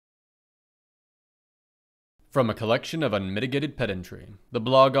From a collection of Unmitigated Pedantry, the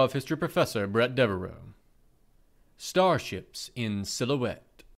blog of history professor Bret Devereaux. Starships in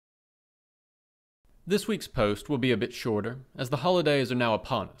Silhouette. This week's post will be a bit shorter, as the holidays are now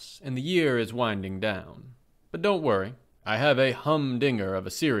upon us and the year is winding down. But don't worry, I have a humdinger of a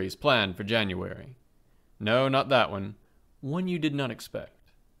series planned for January. No, not that one. One you did not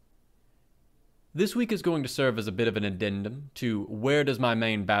expect. This week is going to serve as a bit of an addendum to Where Does My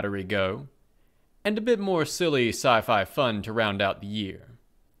Main Battery Go? And a bit more silly sci-fi fun to round out the year.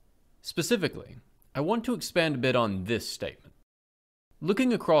 Specifically, I want to expand a bit on this statement.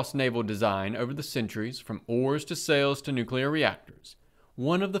 Looking across naval design over the centuries, from oars to sails to nuclear reactors,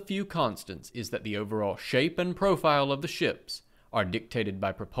 one of the few constants is that the overall shape and profile of the ships are dictated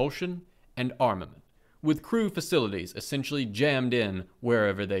by propulsion and armament, with crew facilities essentially jammed in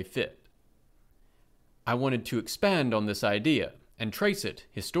wherever they fit. I wanted to expand on this idea and trace it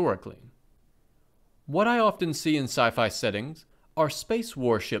historically. What I often see in sci-fi settings are space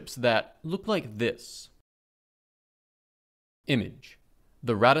warships that look like this. Image: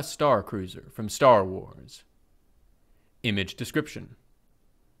 the Rata Star Cruiser from Star Wars. Image description: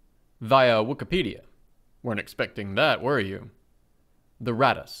 via Wikipedia. Weren't expecting that, were you? The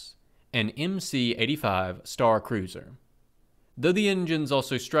Ratas, an MC-85 Star Cruiser. Though the engines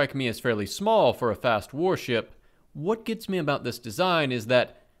also strike me as fairly small for a fast warship, what gets me about this design is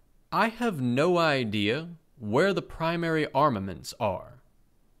that I have no idea where the primary armaments are.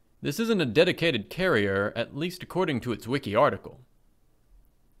 This isn't a dedicated carrier, at least according to its wiki article.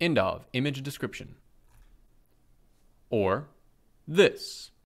 End of image description. Or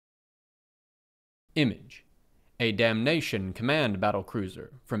this. Image: a Damnation command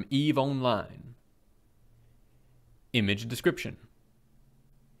battlecruiser from EVE Online. Image description: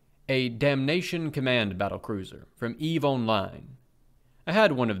 a Damnation command battlecruiser from EVE Online. I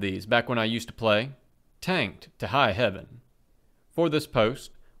had one of these back when I used to play. Tanked to high heaven. For this post,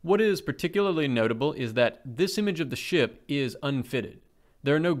 what is particularly notable is that this image of the ship is unfitted.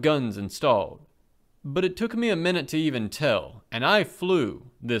 There are no guns installed. But it took me a minute to even tell, and I flew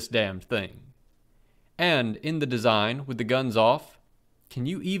this damned thing. And in the design, with the guns off, can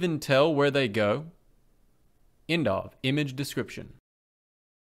you even tell where they go? End of image description.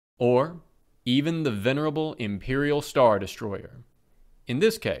 Or even the venerable Imperial Star Destroyer. In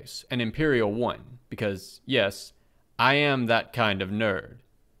this case, an Imperial 1, because, yes, I am that kind of nerd.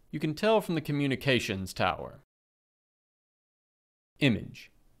 You can tell from the communications tower.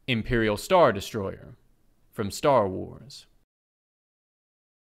 Image: Imperial Star Destroyer from Star Wars.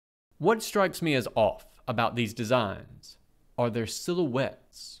 What strikes me as off about these designs are their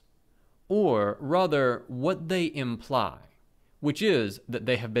silhouettes, or rather what they imply, which is that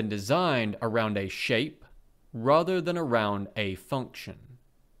they have been designed around a shape rather than around a function.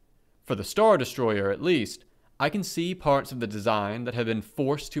 For the Star Destroyer, at least, I can see parts of the design that have been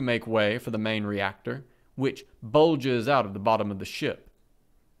forced to make way for the main reactor, which bulges out of the bottom of the ship.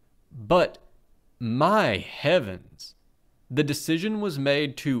 But, my heavens, the decision was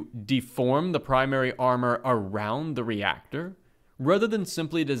made to deform the primary armor around the reactor, rather than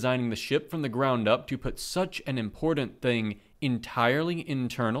simply designing the ship from the ground up to put such an important thing entirely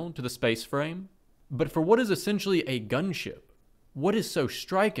internal to the space frame. But for what is essentially a gunship, what is so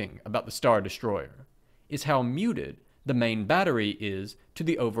striking about the Star Destroyer is how muted the main battery is to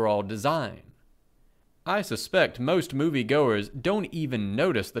the overall design. I suspect most moviegoers don't even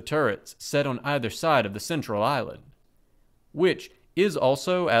notice the turrets set on either side of the central island, which is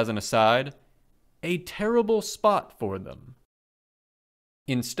also, as an aside, a terrible spot for them.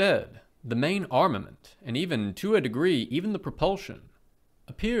 Instead, the main armament, and even to a degree even the propulsion,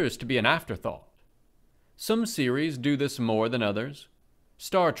 appears to be an afterthought. Some series do this more than others.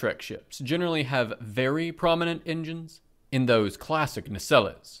 Star Trek ships generally have very prominent engines in those classic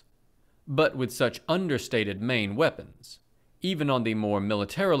nacelles, but with such understated main weapons, even on the more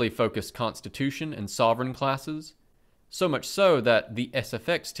militarily focused Constitution and Sovereign classes, so much so that the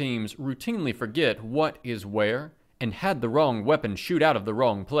SFX teams routinely forget what is where and had the wrong weapon shoot out of the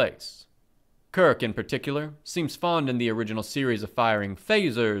wrong place. Kirk, in particular, seems fond in the original series of firing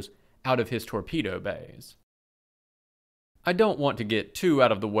phasers out of his torpedo bays. I don't want to get too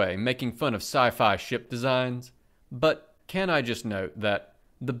out of the way making fun of sci-fi ship designs, but can I just note that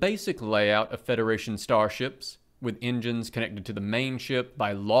the basic layout of Federation starships, with engines connected to the main ship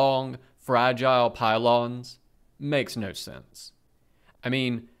by long, fragile pylons, makes no sense. I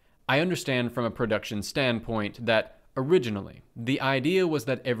mean, I understand from a production standpoint that originally the idea was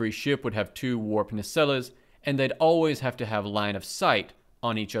that every ship would have two warp nacelles and they'd always have to have line of sight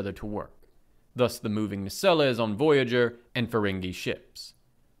on each other to work, thus the moving nacelles on Voyager and Ferengi ships.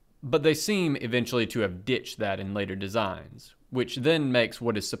 but they seem eventually to have ditched that in later designs, which then makes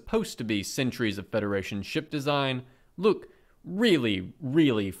what is supposed to be centuries of Federation ship design look really,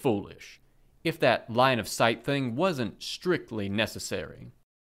 really foolish, if that line of sight thing wasn't strictly necessary.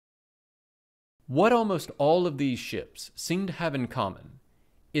 What almost all of these ships seem to have in common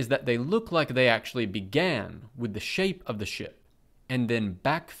is that they look like they actually began with the shape of the ship and then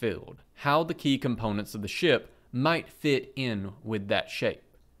backfilled how the key components of the ship might fit in with that shape.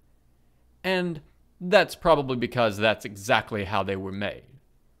 And that's probably because that's exactly how they were made,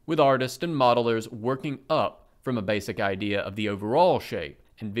 with artists and modelers working up from a basic idea of the overall shape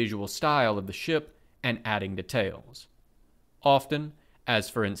and visual style of the ship and adding details. Often, as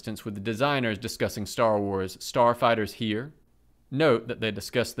for instance with the designers discussing Star Wars starfighters here, note that they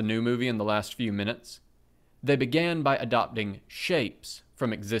discussed the new movie in the last few minutes, they began by adopting shapes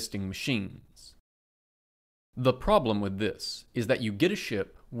from existing machines. The problem with this is that you get a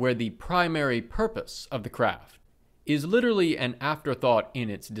ship where the primary purpose of the craft is literally an afterthought in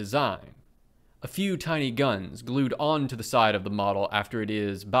its design. A few tiny guns glued onto the side of the model after it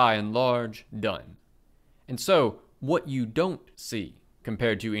is, by and large, done. And so, what you don't see,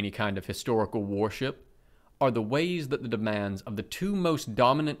 compared to any kind of historical warship, are the ways that the demands of the two most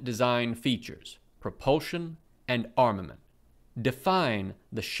dominant design features, propulsion and armament, define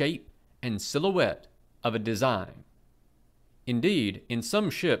the shape and silhouette of a design. Indeed, in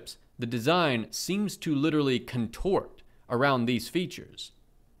some ships, the design seems to literally contort around these features,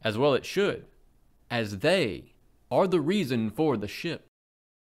 as well it should, as they are the reason for the ship.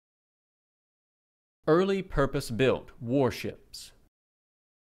 Early purpose-built warships.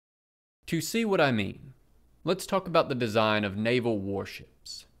 To see what I mean, let's talk about the design of naval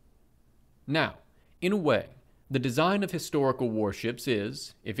warships. Now, in a way, the design of historical warships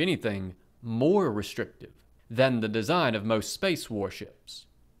is, if anything, more restrictive than the design of most space warships,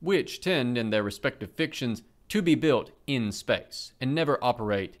 which tend in their respective fictions to be built in space and never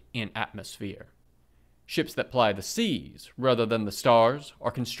operate in atmosphere. Ships that ply the seas rather than the stars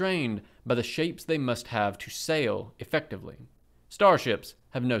are constrained by the shapes they must have to sail effectively. Starships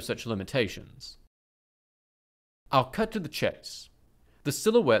have no such limitations. I'll cut to the chase. The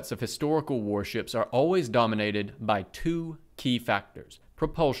silhouettes of historical warships are always dominated by two key factors,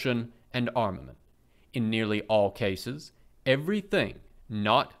 propulsion and armament. In nearly all cases, everything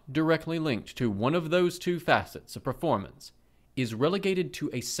not directly linked to one of those two facets of performance is relegated to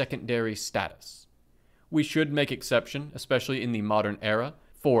a secondary status. We should make exception, especially in the modern era,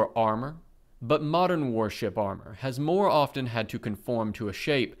 for armor, but modern warship armor has more often had to conform to a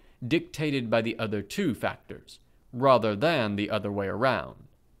shape dictated by the other two factors, rather than the other way around.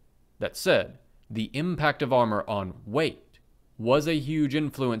 That said, the impact of armor on weight was a huge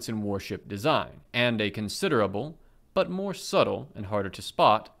influence in warship design, and a considerable, but more subtle and harder to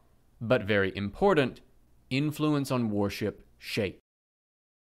spot, but very important, influence on warship shape.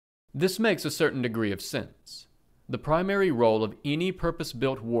 This makes a certain degree of sense. The primary role of any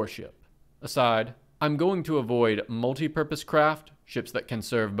purpose-built warship, aside, I'm going to avoid multi-purpose craft, ships that can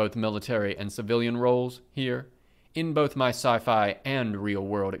serve both military and civilian roles here, in both my sci-fi and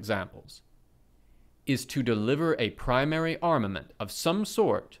real-world examples, is to deliver a primary armament of some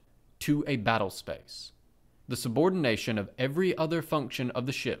sort to a battle space. The subordination of every other function of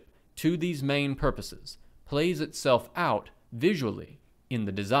the ship to these main purposes plays itself out visually in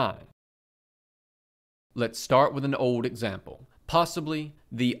the design. Let's start with an old example, possibly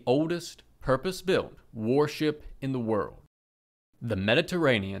the oldest purpose-built warship in the world, the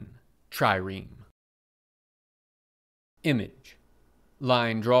Mediterranean trireme. Image: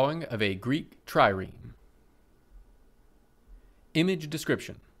 line drawing of a Greek trireme. Image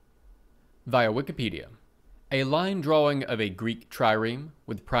description: via Wikipedia, a line drawing of a Greek trireme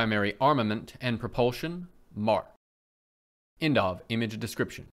with primary armament and propulsion, marked. End of image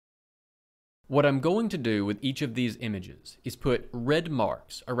description. What I'm going to do with each of these images is put red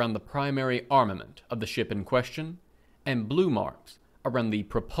marks around the primary armament of the ship in question and blue marks around the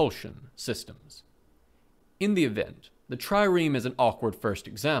propulsion systems. In the event, the trireme is an awkward first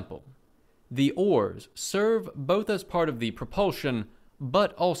example. The oars serve both as part of the propulsion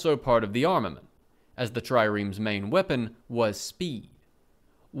but also part of the armament, as the trireme's main weapon was speed.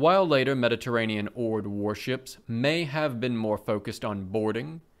 While later Mediterranean oared warships may have been more focused on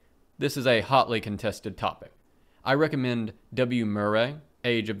boarding, this is a hotly contested topic. I recommend W. Murray,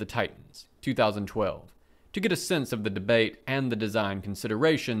 Age of the Titans, 2012, to get a sense of the debate and the design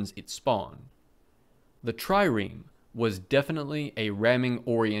considerations it spawned. The trireme was definitely a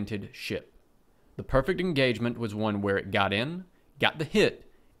ramming-oriented ship. The perfect engagement was one where it got in, got the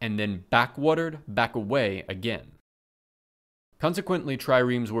hit, and then backwatered back away again. Consequently,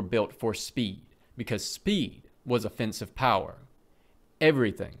 triremes were built for speed, because speed was offensive power.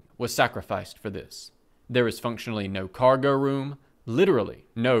 Everything was sacrificed for this. There is functionally no cargo room, literally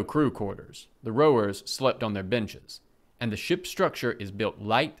no crew quarters. The rowers slept on their benches, and the ship's structure is built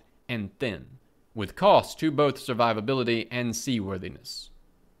light and thin, with costs to both survivability and seaworthiness.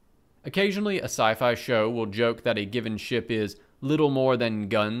 Occasionally, a sci-fi show will joke that a given ship is little more than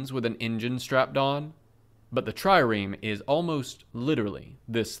guns with an engine strapped on, but the trireme is almost literally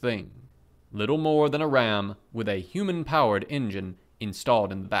this thing. Little more than a ram with a human-powered engine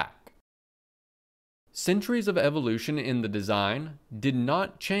installed in the back. Centuries of evolution in the design did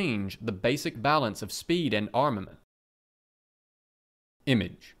not change the basic balance of speed and armament.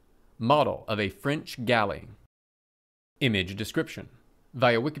 Image. Model of a French galley. Image description.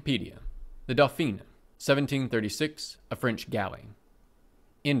 Via Wikipedia. The Dauphine, 1736, a French galley.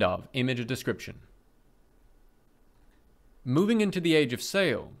 End of image description. Moving into the age of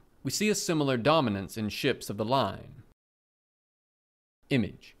sail, we see a similar dominance in ships of the line.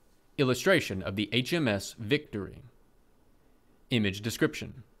 Image. Illustration of the HMS Victory. Image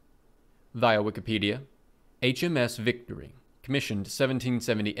description. Via Wikipedia. HMS Victory, commissioned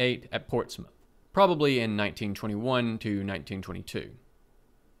 1778 at Portsmouth, probably in 1921 to 1922.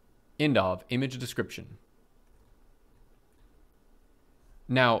 End of image description.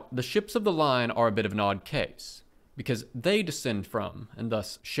 Now, the ships of the line are a bit of an odd case, because they descend from, and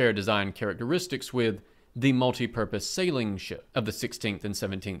thus share design characteristics with, the multi-purpose sailing ship of the 16th and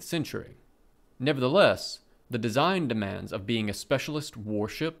 17th century. Nevertheless, the design demands of being a specialist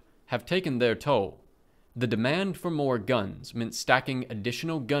warship have taken their toll. The demand for more guns meant stacking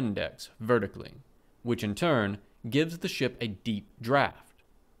additional gun decks vertically, which in turn gives the ship a deep draft,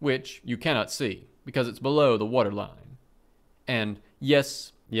 which you cannot see because it's below the waterline. And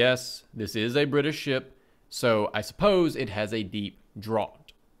yes, this is a British ship, so I suppose it has a deep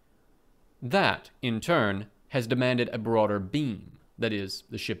draught. That, in turn, has demanded a broader beam, that is,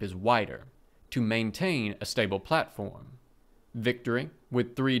 the ship is wider, to maintain a stable platform. Victory,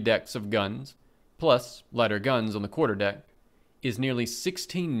 with 3 decks of guns, plus lighter guns on the quarterdeck, is nearly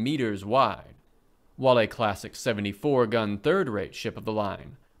 16 meters wide, while a classic 74-gun third-rate ship of the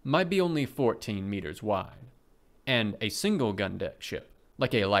line might be only 14 meters wide, and a single gun deck ship,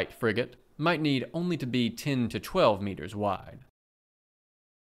 like a light frigate, might need only to be 10 to 12 meters wide.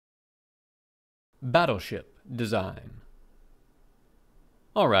 Battleship Design.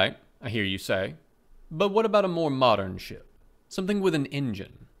 Alright, I hear you say, but what about a more modern ship? Something with an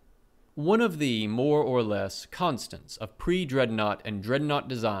engine? One of the more or less constants of pre-dreadnought and dreadnought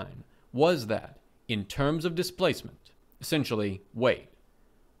design was that, in terms of displacement, essentially weight,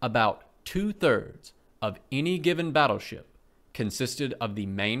 about 2/3 of any given battleship consisted of the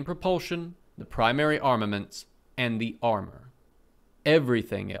main propulsion, the primary armaments, and the armor.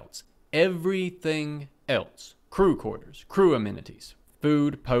 Everything else, crew quarters, crew amenities,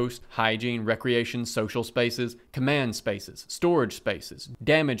 food, post, hygiene, recreation, social spaces, command spaces, storage spaces,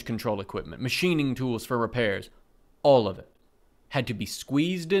 damage control equipment, machining tools for repairs, all of it had to be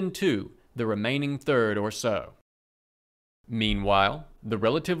squeezed into the remaining third or so. Meanwhile, the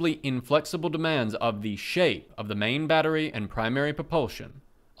relatively inflexible demands of the shape of the main battery and primary propulsion,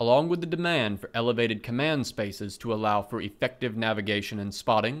 along with the demand for elevated command spaces to allow for effective navigation and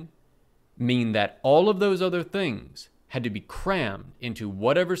spotting, mean that all of those other things had to be crammed into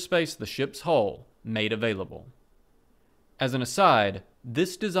whatever space the ship's hull made available. As an aside,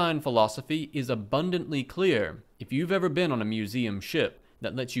 this design philosophy is abundantly clear if you've ever been on a museum ship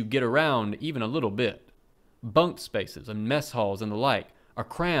that lets you get around even a little bit. Bunk spaces and mess halls and the like are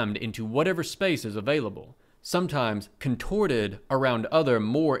crammed into whatever space is available, sometimes contorted around other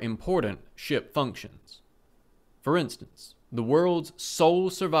more important ship functions. For instance, the world's sole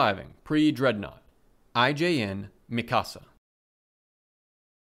surviving pre-dreadnought, IJN Mikasa.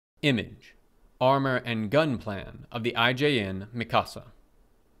 Image. Armor and gun plan of the IJN Mikasa.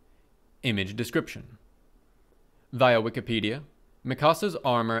 Image description. Via Wikipedia, Mikasa's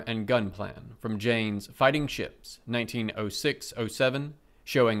armor and gun plan from Jane's Fighting Ships, 1906-07,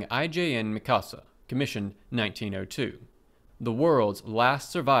 showing IJN Mikasa, commissioned 1902, the world's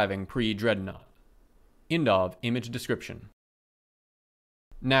last surviving pre-dreadnought. End of image description.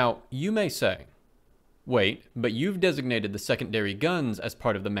 Now, you may say, wait, but you've designated the secondary guns as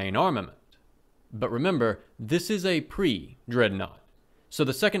part of the main armament. But remember, this is a pre-dreadnought, so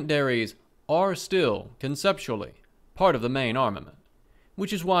the secondaries are still, conceptually, part of the main armament,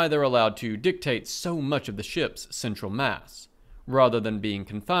 which is why they're allowed to dictate so much of the ship's central mass, rather than being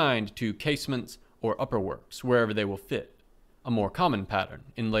confined to casements or upperworks wherever they will fit, a more common pattern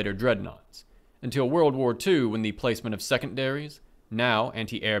in later dreadnoughts, until World War II, when the placement of secondaries, now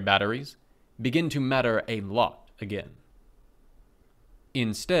anti-air batteries, begin to matter a lot again.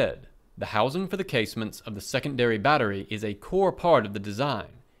 Instead, the housing for the casements of the secondary battery is a core part of the design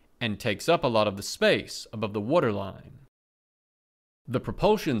and takes up a lot of the space above the waterline. The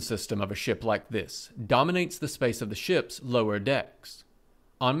propulsion system of a ship like this dominates the space of the ship's lower decks.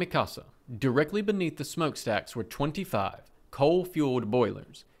 On Mikasa, directly beneath the smokestacks were 25 coal-fueled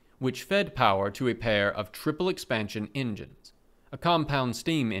boilers, which fed power to a pair of triple expansion engines, a compound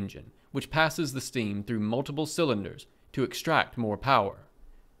steam engine which passes the steam through multiple cylinders to extract more power,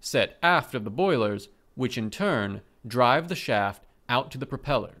 set aft of the boilers, which in turn drive the shaft out to the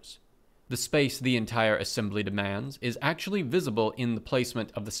propellers. The space the entire assembly demands is actually visible in the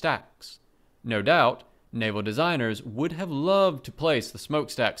placement of the stacks. No doubt, naval designers would have loved to place the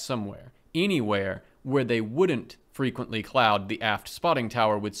smokestacks somewhere, anywhere where they wouldn't frequently cloud the aft spotting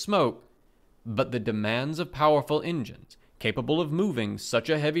tower with smoke, but the demands of powerful engines, capable of moving such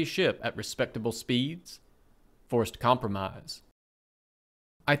a heavy ship at respectable speeds, forced compromise.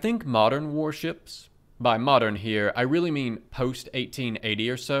 I think modern warships, by modern here I really mean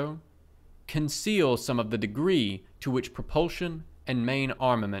post-1880 or so, conceal some of the degree to which propulsion and main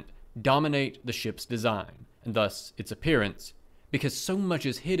armament dominate the ship's design, and thus its appearance, because so much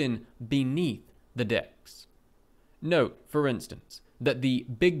is hidden beneath the decks. Note, for instance, that the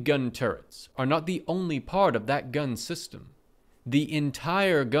big gun turrets are not the only part of that gun system. The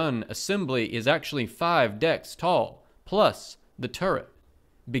entire gun assembly is actually 5 decks tall, plus the turret,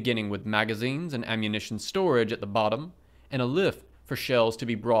 beginning with magazines and ammunition storage at the bottom, and a lift for shells to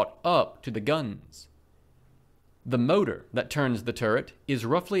be brought up to the guns. The motor that turns the turret is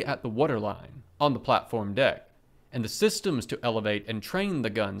roughly at the waterline, on the platform deck, and the systems to elevate and train the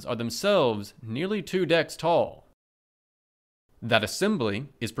guns are themselves nearly 2 decks tall. That assembly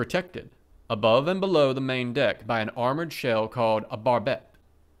is protected, above and below the main deck, by an armored shell called a barbette.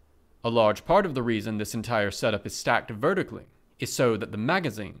 A large part of the reason this entire setup is stacked vertically is so that the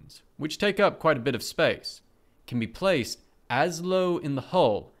magazines, which take up quite a bit of space, can be placed as low in the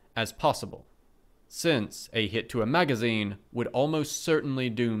hull as possible, since a hit to a magazine would almost certainly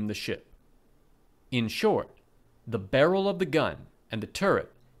doom the ship. In short, the barrel of the gun and the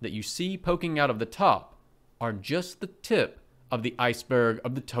turret that you see poking out of the top are just the tip of the iceberg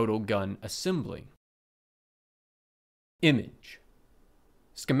of the total gun assembly. Image.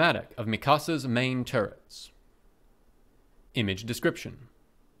 Schematic of Mikasa's main turrets. Image description.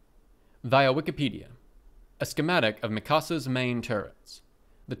 Via Wikipedia. A schematic of Mikasa's main turrets.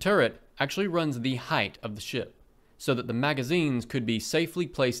 The turret actually runs the height of the ship, so that the magazines could be safely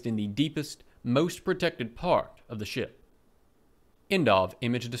placed in the deepest, most protected part of the ship. End of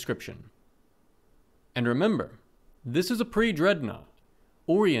image description. And remember, this is a pre-dreadnought,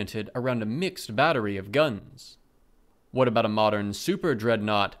 oriented around a mixed battery of guns. What about a modern super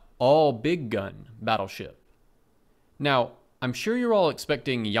dreadnought, all big gun battleship? Now, I'm sure you're all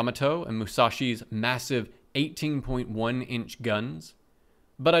expecting Yamato and Musashi's massive 18.1-inch guns,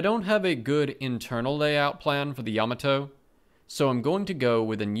 but I don't have a good internal layout plan for the Yamato, so I'm going to go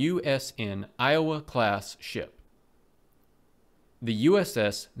with an USN Iowa-class ship. The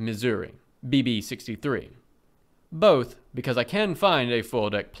USS Missouri, BB-63. Both because I can find a full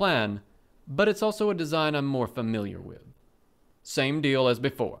deck plan, but it's also a design I'm more familiar with. Same deal as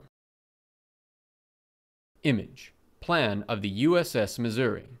before. Image. Plan of the USS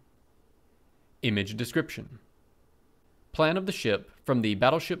Missouri. Image description. Plan of the ship from the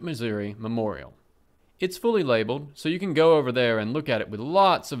Battleship Missouri Memorial. It's fully labeled, so you can go over there and look at it with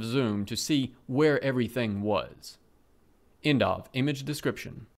lots of zoom to see where everything was. End of image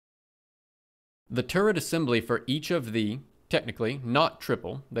description. The turret assembly for each of the, technically not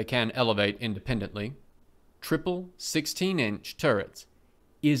triple, they can elevate independently, triple 16-inch turrets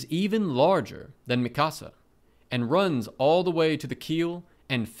is even larger than Mikasa and runs all the way to the keel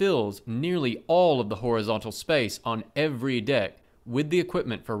and fills nearly all of the horizontal space on every deck with the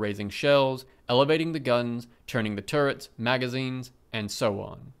equipment for raising shells, elevating the guns, turning the turrets, magazines, and so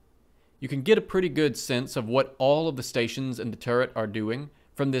on. You can get a pretty good sense of what all of the stations in the turret are doing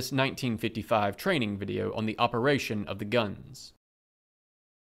from this 1955 training video on the operation of the guns.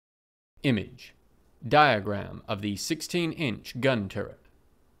 Image. Diagram of the 16-inch gun turret.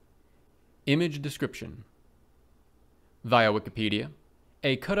 Image description. Via Wikipedia,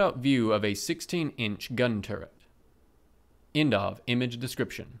 a cutout view of a 16-inch gun turret. End of image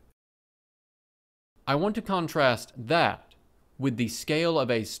description. I want to contrast that with the scale of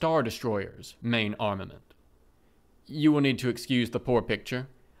a Star Destroyer's main armament. You will need to excuse the poor picture.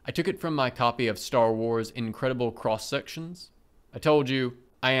 I took it from my copy of Star Wars Incredible Cross-Sections. I told you,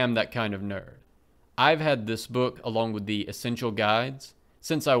 I am that kind of nerd. I've had this book along with the essential guides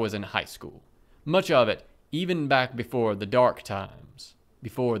since I was in high school. Much of it even back before the dark times,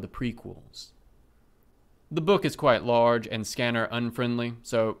 before the prequels. The book is quite large and scanner unfriendly,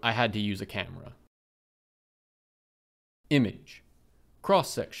 so I had to use a camera. Image.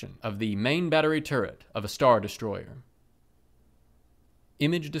 Cross-section of the main battery turret of a Star Destroyer.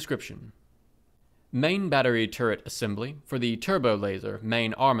 Image description. Main battery turret assembly for the turbo laser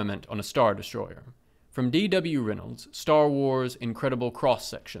main armament on a Star Destroyer. From D.W. Reynolds, Star Wars Incredible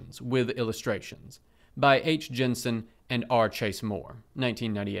Cross-Sections with Illustrations, by H. Jensen and R. Chase Moore,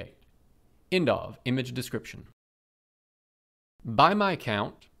 1998. End of image description. By my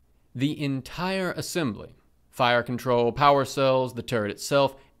count, the entire assembly, fire control, power cells, the turret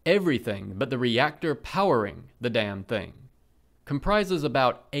itself, everything but the reactor powering the damn thing, comprises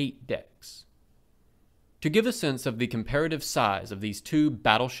about 8 decks. To give a sense of the comparative size of these two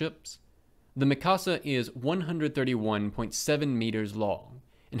battleships, the Mikasa is 131.7 meters long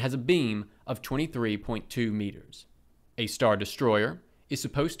and has a beam of 23.2 meters. A Star Destroyer is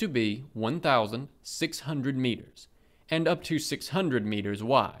supposed to be 1,600 meters and up to 600 meters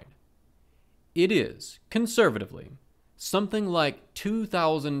wide. It is, conservatively, something like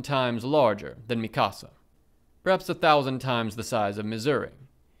 2,000 times larger than Mikasa, perhaps 1,000 times the size of Missouri,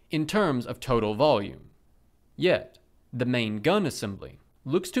 in terms of total volume. Yet, the main gun assembly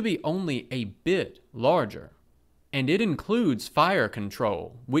looks to be only a bit larger, and it includes fire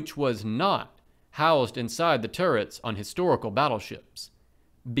control, which was not housed inside the turrets on historical battleships,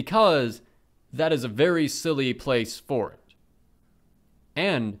 because that is a very silly place for it.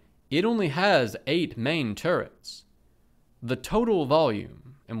 And it only has 8 main turrets. The total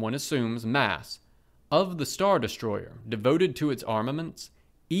volume, and one assumes mass, of the Star Destroyer devoted to its armaments,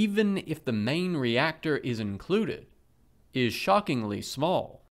 even if the main reactor is included, is shockingly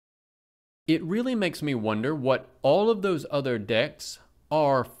small. It really makes me wonder what all of those other decks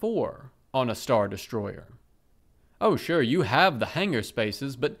are for on a Star Destroyer. Oh sure, you have the hangar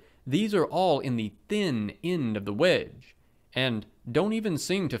spaces, but these are all in the thin end of the wedge, and don't even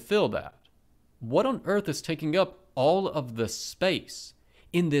seem to fill that. What on earth is taking up all of the space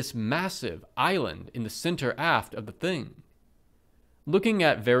in this massive island in the center aft of the thing? Looking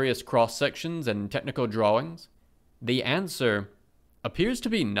at various cross-sections and technical drawings, the answer appears to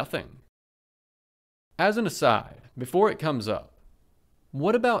be nothing. As an aside, before it comes up,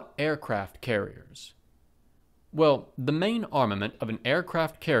 what about aircraft carriers? Well, the main armament of an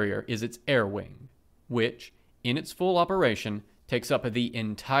aircraft carrier is its air wing, which, in its full operation, takes up the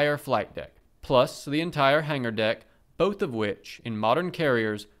entire flight deck, plus the entire hangar deck, both of which, in modern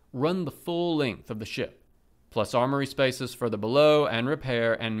carriers, run the full length of the ship, plus armory spaces further below and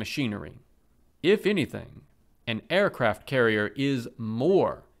repair and machinery. If anything, an aircraft carrier is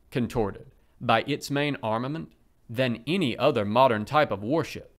more contorted by its main armament than any other modern type of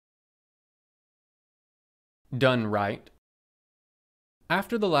warship. Done right.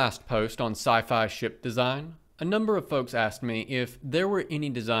 After the last post on sci-fi ship design, a number of folks asked me if there were any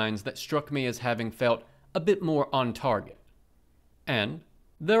designs that struck me as having felt a bit more on target. And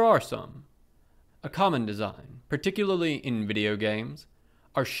there are some. A common design, particularly in video games,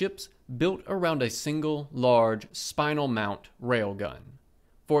 are ships built around a single large spinal mount railgun.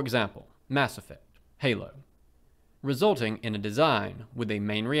 For example, Mass Effect, Halo, resulting in a design with a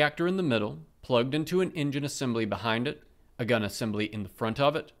main reactor in the middle, plugged into an engine assembly behind it, a gun assembly in the front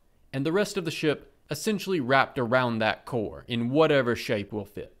of it, and the rest of the ship essentially wrapped around that core in whatever shape will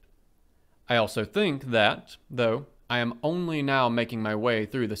fit. I also think that, though I am only now making my way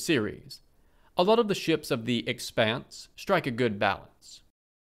through the series, a lot of the ships of the Expanse strike a good balance.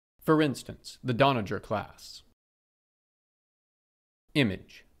 For instance, the Donager class.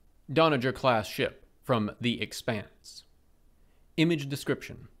 Image. Donager class ship from the Expanse. Image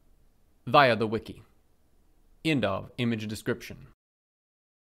description. Via the wiki. End of image description.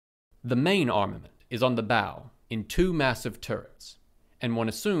 The main armament is on the bow in 2 massive turrets, and one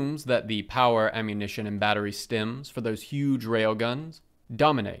assumes that the power, ammunition, and battery stems for those huge railguns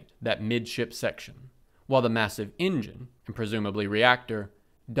dominate that midship section, while the massive engine, and presumably reactor,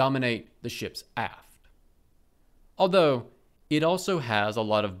 dominate the ship's aft. Although, it also has a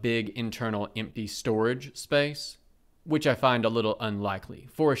lot of big internal empty storage space, which I find a little unlikely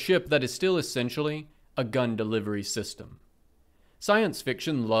for a ship that is still essentially a gun delivery system. Science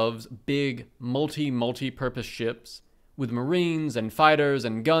fiction loves big, multi-purpose ships with marines and fighters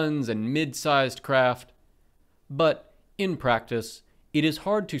and guns and mid-sized craft, but in practice, it is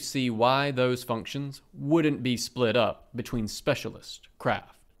hard to see why those functions wouldn't be split up between specialist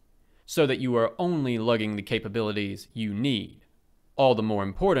craft, so that you are only lugging the capabilities you need. all the more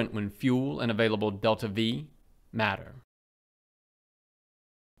important when fuel and available delta V matter.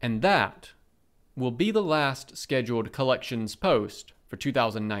 And that will be the last scheduled collections post for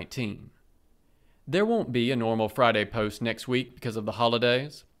 2019. There won't be a normal Friday post next week because of the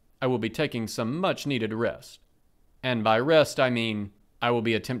holidays. I will be taking some much needed rest. And by rest, I mean I will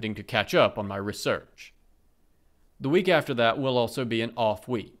be attempting to catch up on my research. The week after that will also be an off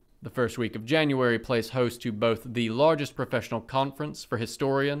week. The first week of January plays host to both the largest professional conference for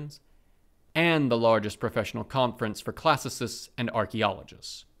historians and the largest professional conference for classicists and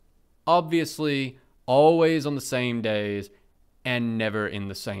archaeologists. Obviously, always on the same days and never in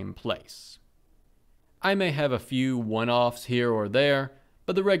the same place. I may have a few one-offs here or there,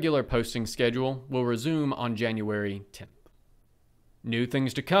 but the regular posting schedule will resume on January 10th. New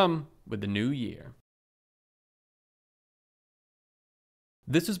things to come with the new year.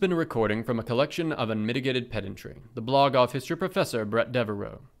 This has been a recording from a collection of Unmitigated Pedantry, the blog of history professor Bret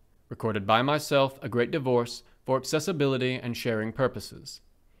Devereaux, recorded by myself, A Great Divorce, for accessibility and sharing purposes.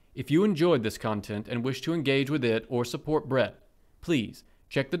 If you enjoyed this content and wish to engage with it or support Bret, please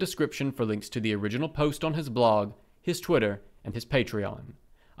check the description for links to the original post on his blog, his Twitter, and his Patreon.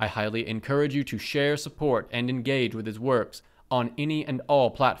 I highly encourage you to share, support, and engage with his works on any and all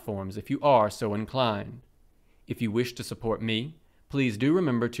platforms if you are so inclined. If you wish to support me, please do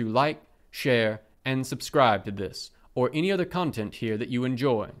remember to like, share, and subscribe to this or any other content here that you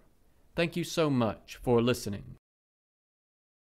enjoy. Thank you so much for listening.